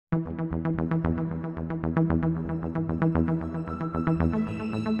The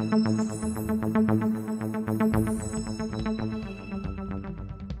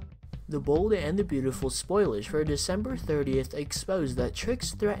Bold and the Beautiful spoilers for December 30th expose that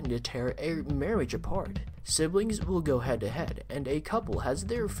tricks threaten to tear a marriage apart. Siblings will go head to head, and a couple has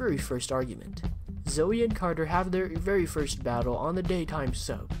their very first argument. Zoe and Carter have their very first battle on the daytime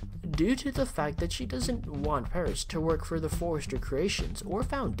soap. Due to the fact that she doesn't want Paris to work for the Forrester Creations or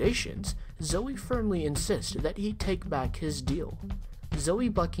Foundations, Zoe firmly insists that he take back his deal. Zoe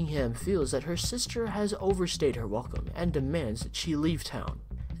Buckingham feels that her sister has overstayed her welcome and demands that she leave town.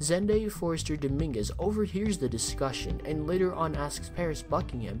 Zendaya Forrester Dominguez overhears the discussion and later on asks Paris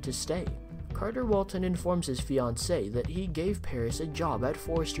Buckingham to stay. Carter Walton informs his fiancée that he gave Paris a job at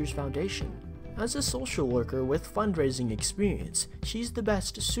Forrester's Foundation. As a social worker with fundraising experience, she's the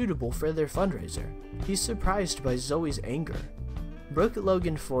best suitable for their fundraiser. He's surprised by Zoe's anger. Brooke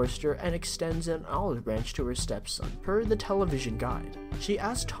Logan Forrester and extends an olive branch to her stepson, per the television guide. She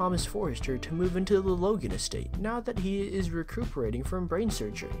asked Thomas Forrester to move into the Logan estate now that he is recuperating from brain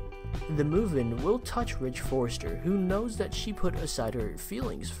surgery. The move-in will touch Rich Forrester, who knows that she put aside her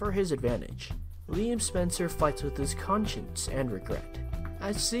feelings for his advantage. Liam Spencer fights with his conscience and regret.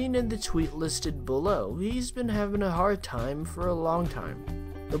 As seen in the tweet listed below, he's been having a hard time for a long time.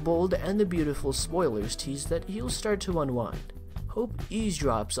 The Bold and the Beautiful spoilers tease that he'll start to unwind. Hope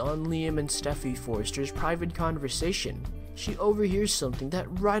eavesdrops on Liam and Steffy Forrester's private conversation. She overhears something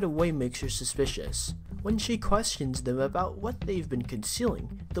that right away makes her suspicious. When she questions them about what they've been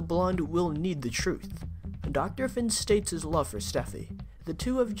concealing, the blonde will need the truth. Dr. Finn states his love for Steffy. The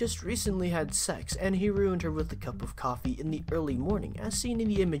two have just recently had sex, and he ruined her with a cup of coffee in the early morning, as seen in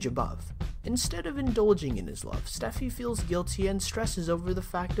the image above. Instead of indulging in his love, Steffy feels guilty and stresses over the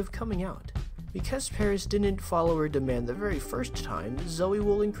fact of coming out. Because Paris didn't follow her demand the very first time, Zoe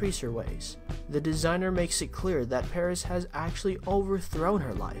will increase her ways. The designer makes it clear that Paris has actually overthrown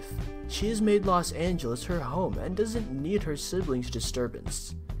her life. She has made Los Angeles her home and doesn't need her siblings'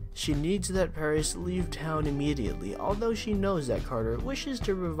 disturbance. She needs that Paris leave town immediately, although she knows that Carter wishes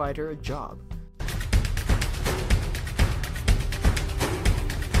to provide her a job.